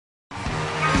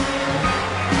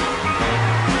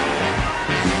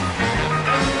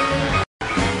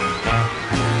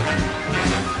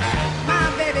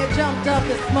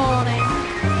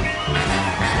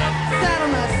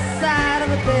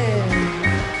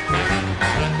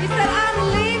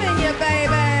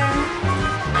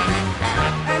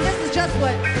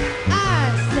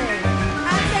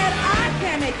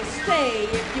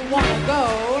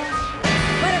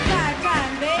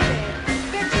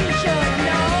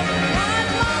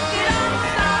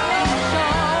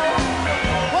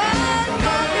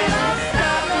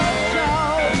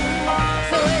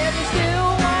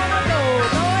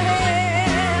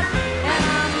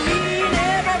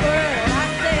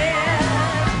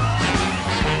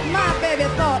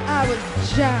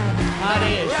Johnny. How it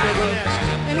is, sugar?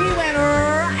 And he went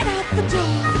right out the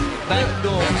door. Back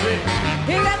door, bitch.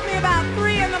 He left me about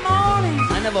 3 in the morning.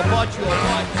 I never bought you a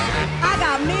watch. I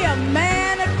got me a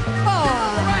man at 4.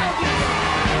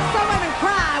 Some women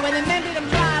cry when the men do them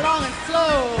dry long and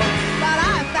slow. But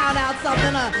I found out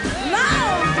something a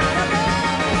long time ago.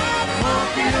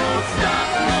 Monkey don't stop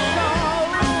no show.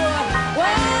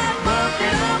 Well, monkey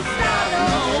don't stop no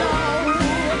show.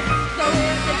 So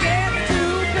if you get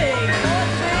too big for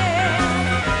sale,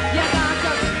 you got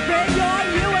to spread your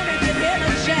you and if you hit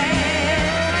a jam.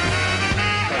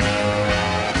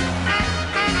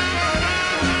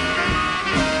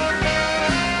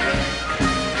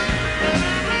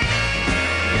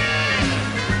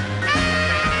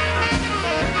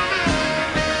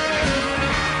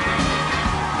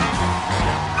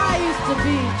 I used to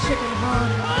be chicken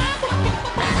hungry.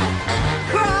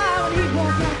 Cry when he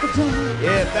walked out the door.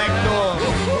 Yeah, back door.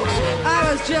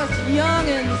 I was just young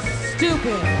and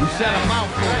stupid. You set a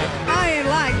mouth for it. I ain't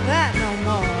like that no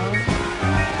more.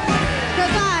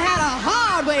 'Cause I had a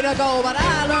hard way to go, but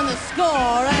I learned the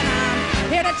score. And I'm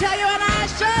here to tell you, and I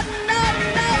should know.